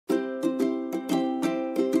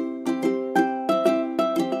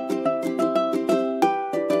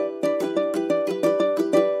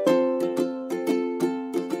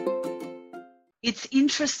It's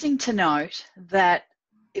interesting to note that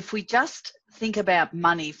if we just think about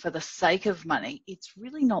money for the sake of money, it's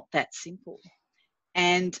really not that simple.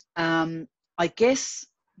 And I guess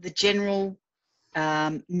the general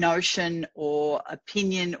notion or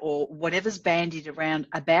opinion or whatever's bandied around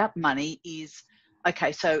about money is,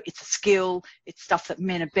 okay, so it's a skill, it's stuff that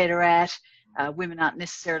men are better at, women aren't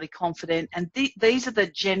necessarily confident, and these are the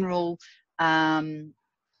general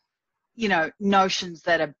notions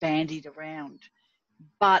that are bandied around.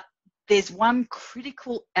 But there's one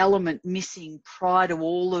critical element missing prior to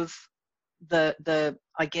all of the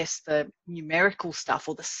I guess the numerical stuff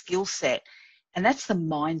or the skill set, and that's the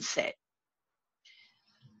mindset.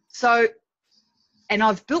 So, and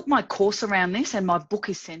I've built my course around this, and my book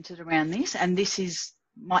is centered around this, and this is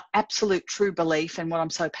my absolute true belief and what I'm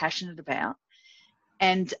so passionate about.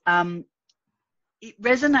 And it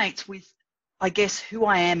resonates with, I guess, who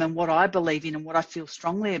I am and what I believe in and what I feel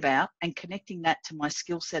strongly about, and connecting that to my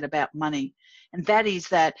skill set about money. And that is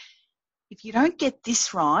that if you don't get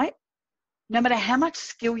this right, no matter how much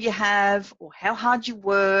skill you have or how hard you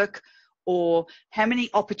work or how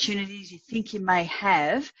many opportunities you think you may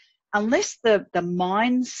have, unless the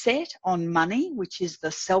mindset on money, which is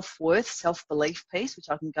the self-worth, self-belief piece,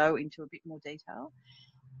 which I can go into a bit more detail,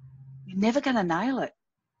 you're never going to nail it.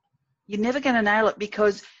 You're never going to nail it,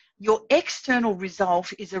 because your external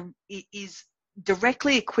result is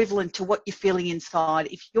directly equivalent to what you're feeling inside.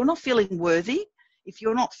 If you're not feeling worthy, if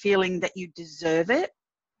you're not feeling that you deserve it,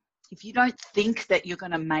 if you don't think that you're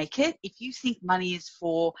going to make it, if you think money is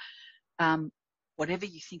for whatever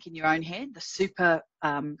you think in your own head, the super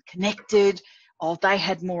connected, oh, they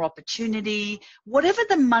had more opportunity, whatever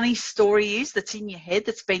the money story is that's in your head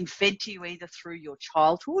that's been fed to you either through your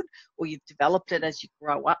childhood or you've developed it as you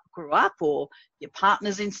grew up, or your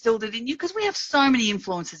partner's instilled it in you, because we have so many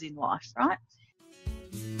influences in life, right?